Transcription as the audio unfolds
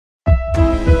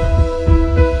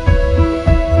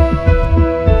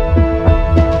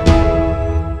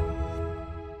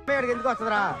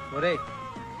వస్తుందిరా. ఒరే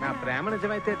నా ప్రేమ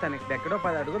నిజమైతే తనకి ఎక్కడో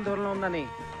 10 అడుగుల దూరంలో ఉందని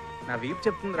నా వీపు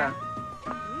చెప్తుందిరా.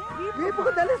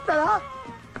 వీపుకు తెలుస్తుందా?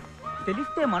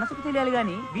 తెలిస్తే మనసుకు తెలియాలి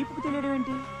గాని వీపుకు తెలియడం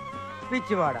ఏంటి?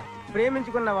 పిచ్చివాడ,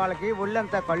 ప్రేమించుకున్న వాళ్ళకి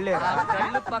ఒళ్ళంతా కళ్ళేరా.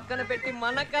 కళ్ళు పక్కన పెట్టి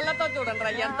మన కళ్ళతో చూడండి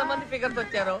రా ఎంత మంది ఫిగర్స్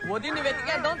వచ్చారో. వదిని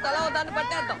వెతికేద్దాం, తల దాన్ని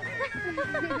పట్టేద్దాం.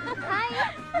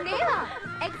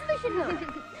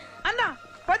 అన్నా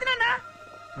వదినన్నా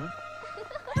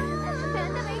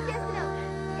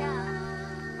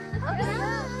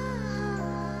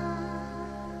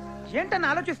ఏంటన్నా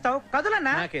ఆలోచిస్తావు?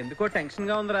 కదులన్నా. నాకెందుకో టెన్షన్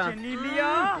గా ఉందిరా.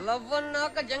 లవ్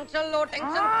అన్నాక జంక్షన్ లో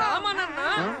టెన్షన్ కామన్ అన్నా.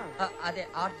 అదే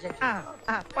ఆర్ట్ జంక్షన్.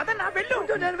 పదన్నా వెళ్ళు.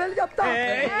 నేను వెళ్ళి చెప్తా.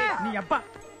 నీ అబ్బా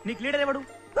నీకు లీడర్ ఎవడు?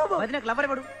 వదినకు లవర్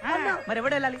ఎవడు? మరి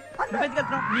ఎవడు వెళ్ళాలి? నువ్వెందుకు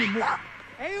వెళ్తున్నావు? నీ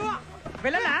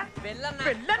వెళ్ళనా వెళ్ళన్నా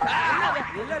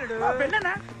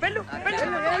వెళ్ళనా వెళ్ళు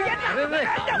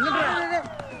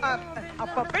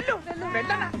అప్ప వెళ్ళు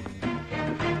వెళ్ళనా.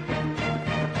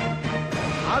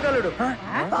 ఆగలుడు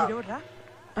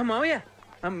మావయ్య,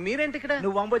 మీరేంటి ఇక్కడ?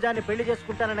 నువ్వు అంబుజాన్ని పెళ్లి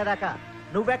చేసుకుంటాననేదాకా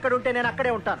నువ్వెక్కడుంటే నేను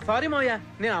అక్కడే ఉంటాను. సారీ మావయ్య,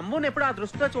 నేను అమ్ముని ఎప్పుడు ఆ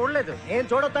దృష్టితో చూడలేదు. నేను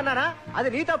చూడొద్దన్నానా? అది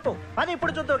నీ తప్పు. అది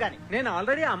ఇప్పుడు చూద్దావు గాని. నేను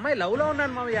ఆల్రెడీ ఆ అమ్మాయి లవ్ లో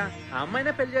ఉన్నాను మావయ్య. ఆ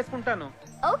అమ్మాయినే పెళ్లి చేసుకుంటాను.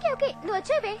 ఓకే ఓకే నువ్వు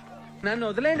వచ్చేవే. నన్ను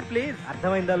వదిలేయండి ప్లీజ్.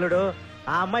 అర్థమైంది అల్లుడు.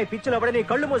 ఆ అమ్మాయి పిచ్చిలో పడి నీ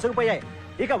కళ్ళు మూసుకుపోయాయి.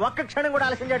 ఇక ఒక్క క్షణం కూడా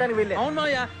ఆలస్యం చేయడానికి వీల్లేదు. అవును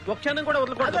మావయ్య, ఒక్క క్షణం కూడా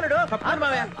వదలకూడదు. అల్లుడు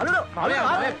మావయ్య, అల్లుడు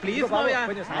మావయ్య ప్లీజ్ మావయ్య,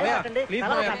 ప్లీజ్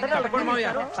మావయ్య, తప్పకుండా మావయ్య.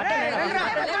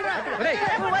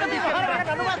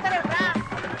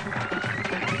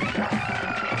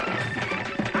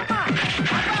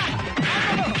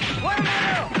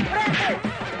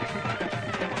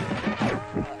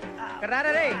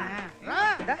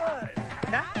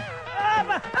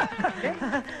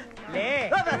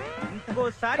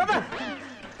 ఇంకోసారి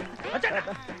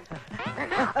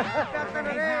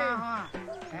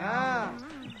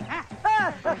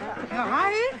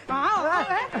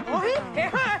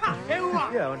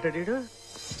ఏమంటాడు?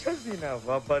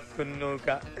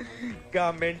 గా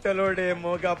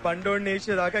మెంటలోడేమో గా పండోడిని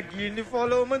వేసేదాకా గీడిని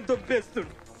ఫాలో అవ్వమని తొప్పేస్తుడు.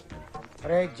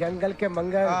 అరే జంగల్ కే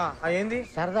మంగ ఏంది?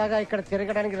 సరదాగా ఇక్కడ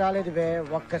తిరగడానికి రాలేదు బే.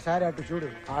 ఒక్కసారి అటు చూడు.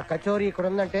 ఆ కచోరీ ఇక్కడ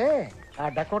ఉందంటే ఆ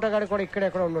డకోటా గాడు కూడా ఇక్కడ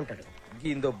ఎక్కడ ఉండుంటాడు.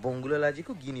 గీందో బొంగుల లాజిక్,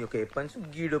 గీని యొక్క ఎప్పన్స్,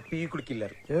 గీడో పీకుడు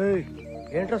కిల్లర్.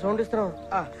 ఏంట్రా సౌండ్ ఇస్తున్నావు?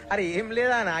 అరే ఏం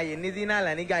లేదా నా ఎన్ని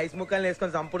తినాలని ఐస్ ముక్కలు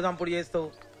వేసుకొని చంపుడు చేస్తావు.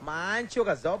 మంచి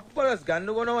ఒక జబర్దస్త్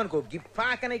గన్ను కొనవు అనుకో,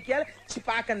 గిప్పాకన ఎక్కియాలి,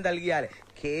 చిపాకని తలిగియాలి,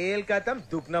 కేల్కతం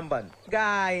దుగ్నం బంద్. గా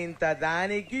ఇంత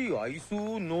దానికి ఐసు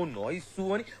నో నాయిసు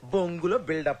అని బొంగులో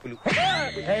బిల్డప్లు.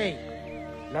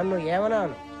 నన్ను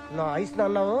ఏమన్నాను? నా ఐస్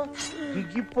అన్నావు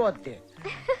దిగిపోతే.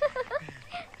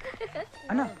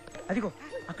 అన్నా అదిగో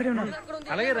అక్కడే ఉన్నాను.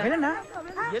 అలాగే వెళ్ళనా?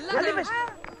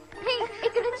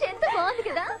 ఇక్కడ నుంచి ఎంత బాగుంది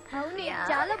కదా. అవును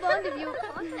చాలా బాగుంది వ్యూ.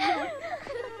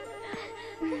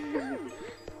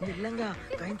 నిల్లంగా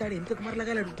కాయింతాడు ఎంతకు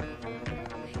మరలగలడు.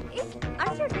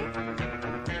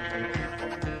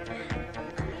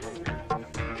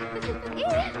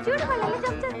 చూడు వాళ్ళు ఎలా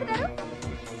జంప్ చేస్తున్నారు.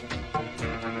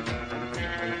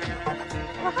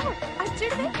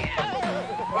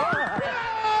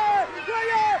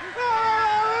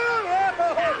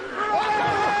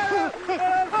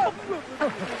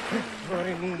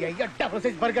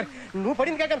 బర్గర్ నువ్వు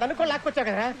పడింది కాక నన్ను కూడా లాక్కొచ్చావు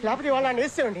కదా. లేకపోతే వాళ్ళని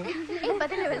వేసేయండి.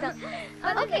 వెళ్దాం.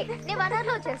 ఓకే నేను 1 hour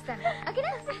లో వచ్చేస్తాను.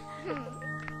 ఓకేనా?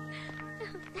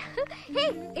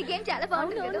 ఈ గేమ్ చాలా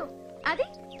బాగుంది కదా. అది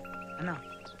అన్నా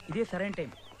ఇదే సరైన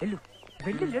టైం. వెళ్ళు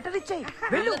వెళ్ళి లెటర్ ఇచ్చాయి.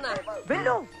 వెళ్ళు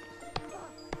వెళ్ళు.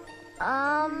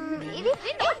 ఇది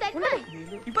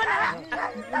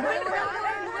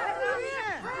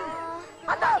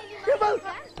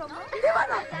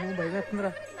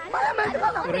భయమేస్తుందిరా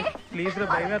ప్లీజ్ రా,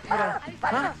 భయమేస్తుందిరా.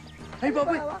 అయ్యి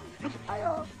బాబు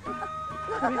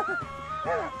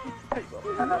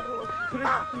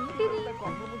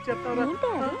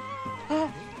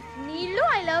నీళ్ళు.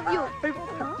 I love you.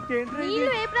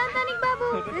 నీళ్ళు ఏ ప్రాంతానికి బాబు?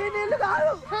 నీళ్ళు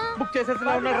కాదు, బుక్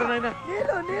చేసేలా ఉన్నాడు నాయన.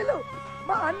 నీళ్ళు నీళ్ళు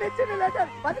మా అన్న ఇచ్చిన లెటర్.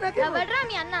 ఎవడ్రా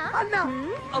మీ అన్న? అన్న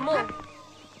అమ్మో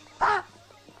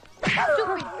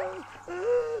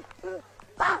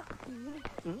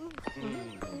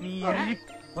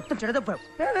మొత్తం చెడదప్పావు.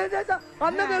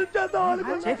 అన్న హెల్ప్ చేద్దాం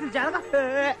చేతులు చాలా.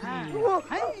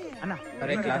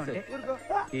 అరే క్లాస్,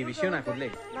 ఈ విషయం నాకు వదిలే.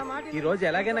 ఈ రోజు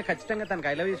ఎలాగైనా ఖచ్చితంగా తనకు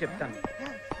ఐ లవ్ యూ చెప్తాను.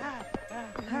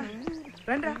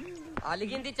 రండి.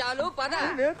 అలిగింది చాలు, పద.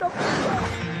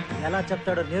 ఎలా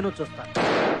చెప్తాడో నేను చూస్తాను.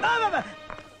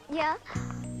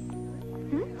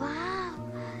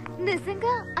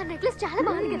 నిజంగా ఆ నెక్లెస్ చాలా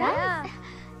బాగుంది కదా.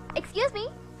 Excuse me,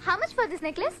 how much for this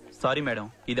necklace? Sorry madam,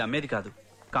 ఇది అమ్మేది కాదు.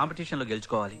 కాంపిటీషన్ లో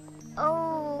గెలుచుకోవాలి. ఓ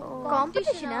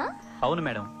కాంపిటీషనా? అవును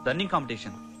madam, running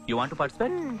competition. You want to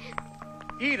participate?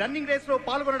 ఈ రన్నింగ్ రేస్ లో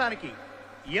పాల్గొనడానికి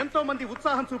ఎంతో మంది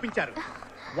ఉత్సాహం చూపించారు.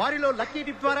 వారిలో లక్కీ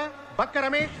డిప్ ద్వారా బక్క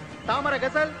రమేష్, తామర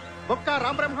గజల్, బొక్క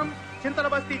రాంబ్రహ్మం, చింతల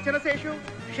బస్తీ చినశేషు,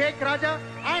 షేక్ రాజా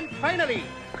అండ్ ఫైనలీ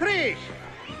క్రిష్.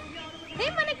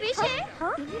 మన క్రిష్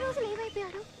ఎన్ని రోజులు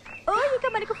ఏమైపోయాడు? ఓ ఇక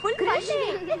మనకు ఫుల్ క్రిష్.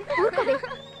 ఊరుకోవే.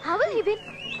 How will he win?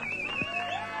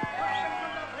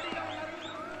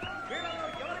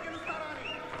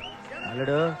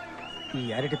 అల్లుడు, ఈ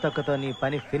అరటి తొక్కతో నీ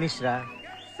పని ఫినిష్ రా.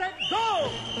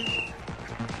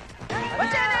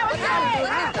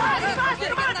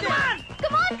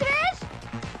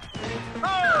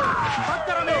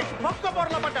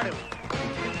 పడ్డాడు.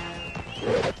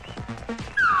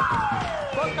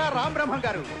 బొక్క రాంబ్రహ్మం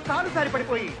గారు కాలు సారి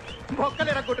పడిపోయి బొక్కలు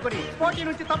ఎరగొట్టుకుని పోటీ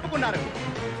నుంచి తప్పుకున్నారు.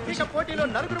 ఇక పోటీలో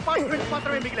నలుగురు పార్టిసిపెంట్స్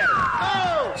మాత్రమే మిగిలారు.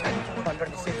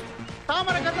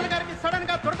 తామర గజల్ గారికి సడన్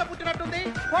గా దురద పుట్టినట్టుంది,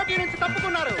 పోటీ నుంచి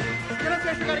తప్పుకున్నారు.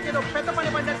 చిరశేషు గారికి ఏదో పెద్ద పని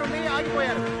పడినట్టుంది,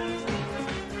 ఆగిపోయారు.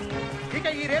 ఇక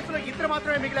ఈ రేసులో ఇద్దరు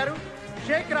మాత్రమే మిగిలారు.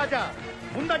 షేక్ రాజా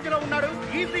ముందంజలో ఉన్నాడు,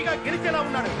 ఈజీగా గెలిచేలా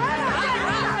ఉన్నాడు.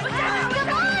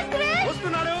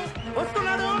 వస్తున్నాడు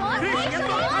వస్తున్నాడు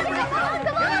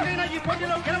ఎలాగైనా ఈ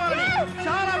పోటీలో గెలవాలని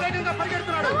చాలా వేగంగా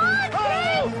పరిగెడుతున్నాడు.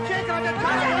 షేక్ రాజా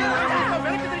చాలా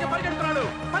వెనక్కి తిరిగి పరిగెడుతున్నాడు.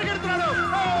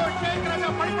 షేక్ రాజా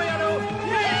పడిపోయాడు.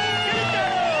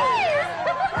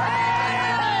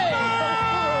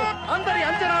 అందరి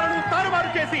అంచనాలను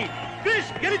తారుమారు చేసి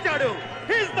క్రిష్ గెలిచాడు.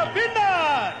 He's the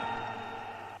winner.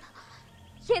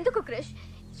 ఎందుకు క్రిష్,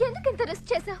 ఎందుకు ఇంత రిస్క్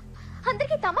చేసావు?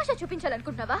 అందరికీ తమాషా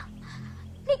చూపించాలనుకుంటున్నావా?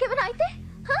 నీకేమైనా అయితే?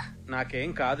 నాకేం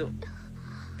కాదు,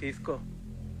 తీసుకో.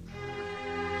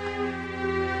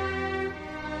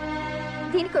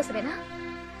 దీనికోసమేనా?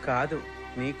 కాదు,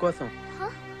 నీకోసం.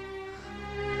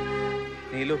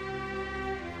 నీలు,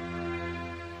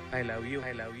 ఐ లవ్ యూ.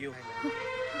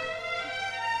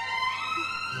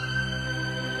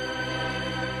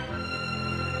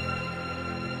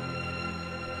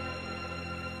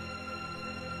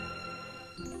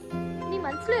 నీ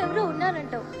మనసులో ఎవరో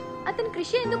ఉన్నారంటావు, అతను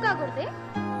కృషి ఎందుకు కాకూడదే?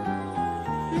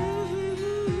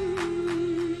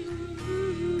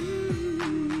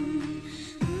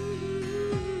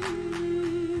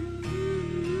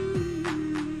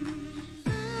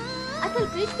 అసలు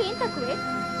కృష్కి ఏం తక్కువే?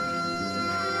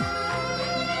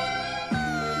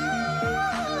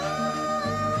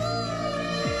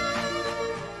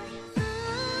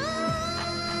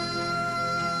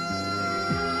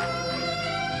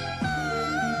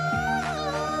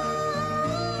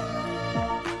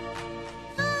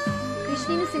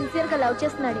 కృష్ణని సిన్సియర్ గా లవ్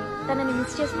చేస్తున్నాడే, తనని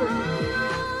మిస్ చేసుకోండి.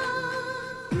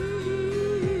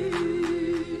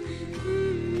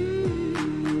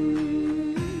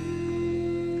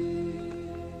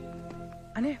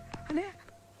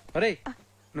 ఒరేయ్,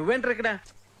 నువ్వేంట్రా ఇక్కడ?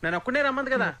 నేను ఒక్కడే రమ్మంది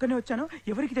కదా. ఒక్కనే వచ్చాను,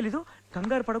 ఎవరికి తెలీదు.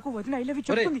 కంగారు పడకు, వదిన ఐ లవ్ యూ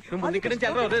చెప్తుంది. నువ్వు ముందు ఇక్కడి నుంచి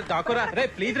వెళ్ళరా. రే దాకోరా, రే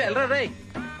ప్లీజ్ రా, వెళ్ళరా. రే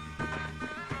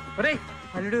ఒరేయ్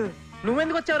అల్లుడు,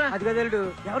 నువ్వెందుకు వచ్చావురా? అది కదలుడు,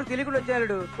 ఎవరు తెలియకుండా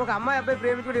వచ్చాడు. ఒక అమ్మాయి అబ్బాయి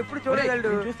ప్రేమించుకుంటే ఎప్పుడు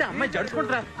చూడగలడు. చూస్తే అమ్మాయి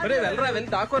జడుచుకుంటారా. ఒరే వెళ్ళరా,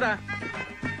 వెళ్ళి దాకోరా.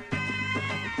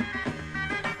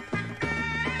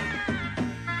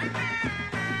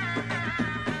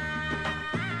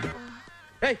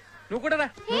 నువ్వు కూడా రా.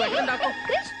 నువ్వు ఎక్కడ దాకో.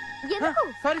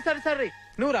 సారీ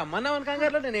నువ్వు రమ్మన్నావు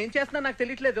కంగారులో నేను ఏం చేస్తున్నా నాకు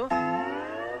తెలియట్లేదు.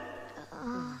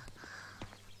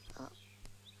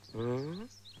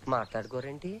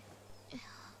 మాట్లాడుకోరేంటి?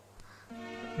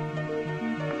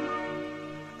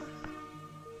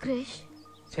 క్రిష్,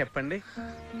 చెప్పండి.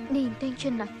 నీ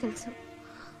ఇంటెన్షన్ నాకు తెలుసు,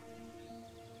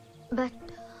 బట్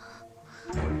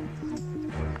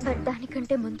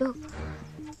దానికంటే ముందు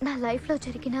నా లైఫ్ లో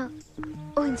జరిగిన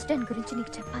ఓ ఇన్సిడెంట్ గురించి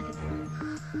నీకు చెప్పాలి.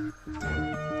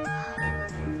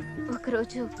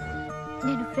 ఒకరోజు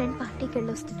నేను ఫ్రెండ్ పార్టీకి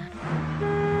వెళ్ళొస్తున్నాను.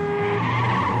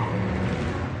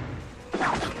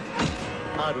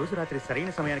 ఆ రోజు రాత్రి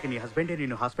సరైన సమయానికి నీ హస్బెండే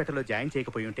నిన్ను హాస్పిటల్లో జాయిన్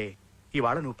చేయకపోయి ఉంటే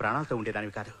ఇవాళ నువ్వు ప్రాణాలతో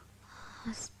ఉండేదానివి కాదు.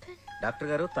 డాక్టర్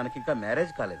గారు, తనకింకా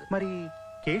మ్యారేజ్ కాలేదు. మరి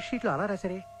కేస్ షీట్ లో అలా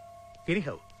రాశారే?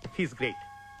 Anyhow, he's great.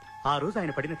 ఆ రోజు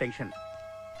ఆయన పడిన టెన్షన్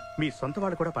మీ సొంత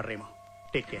వాళ్ళు కూడా పడరేమో.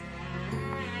 Take care.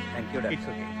 Thank you. It's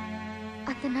okay.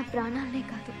 అతను నా ప్రాణాలనే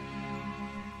కాదు,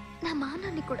 నా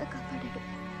మానాన్ని కూడా కాపాడాడు.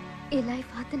 ఈ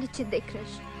లైఫ్ అతనిచ్చిందే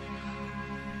క్రిష్.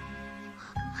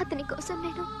 అతని కోసం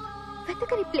నేను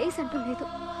వెతకని ప్లేస్ అంటూ లేదు.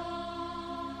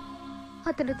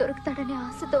 అతను దొరుకుతాడనే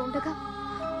ఆశతో ఉండగా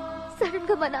సడన్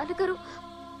గా మా నాన్నగారు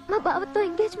మా బావతో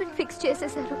ఎంగేజ్మెంట్ ఫిక్స్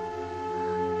చేసేశారు.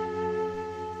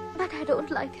 But I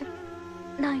don't like him.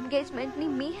 నా ఎంగేజ్మెంట్ ని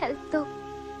మీ హెల్ప్ తో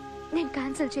నేను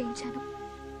క్యాన్సిల్ చేయించాను.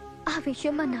 ఆ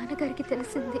విషయం మా నాన్నగారికి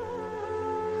తెలిసింది.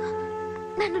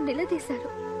 నన్ను నిలదీశారు.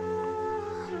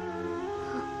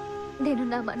 నేను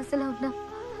నా మనసులో ఉన్న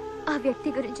ఆ వ్యక్తి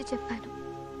గురించి చెప్పాను.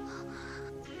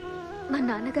 మా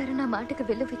నాన్నగారు నా మాటకు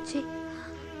విలువిచ్చి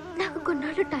నాకు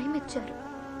కొన్నాళ్ళు టైం ఇచ్చారు.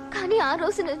 కానీ ఆ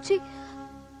రోజు నుంచి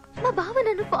మా బావ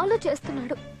నన్ను ఫాలో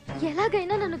చేస్తున్నాడు.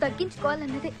 ఎలాగైనా నన్ను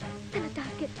తగ్గించుకోవాలన్నదే తన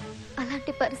టార్గెట్.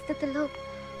 అలాంటి పరిస్థితుల్లో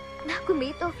నాకు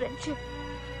మీతో ఫ్రెండ్షిప్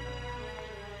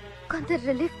కొంత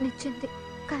రిలీఫ్ నిచ్చింది.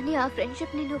 కానీ ఆ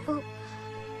ఫ్రెండ్షిప్ ని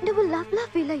నువ్వు లవ్ లా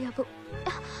ఫీల్ అయ్యావు.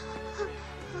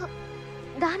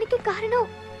 దానికి కారణం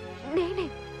నేనే.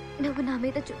 నువ్వు నా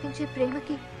మీద చూపించే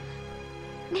ప్రేమకి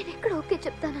నేనెక్కడ ఓకే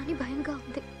చెప్తానని భయంగా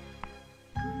ఉంది.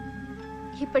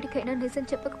 ఇప్పటికైనా నిజం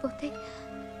చెప్పకపోతే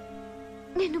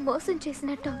నిన్ను మోసం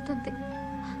చేసినట్టు అవుతుంది.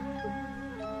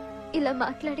 ఇలా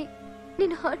మాట్లాడి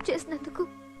నిన్ను హర్ట్ చేసినందుకు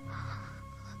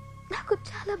నాకు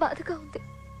చాలా బాధగా ఉంది.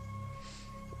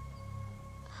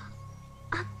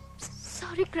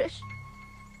 Sorry Krish,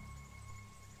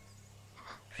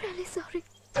 really sorry.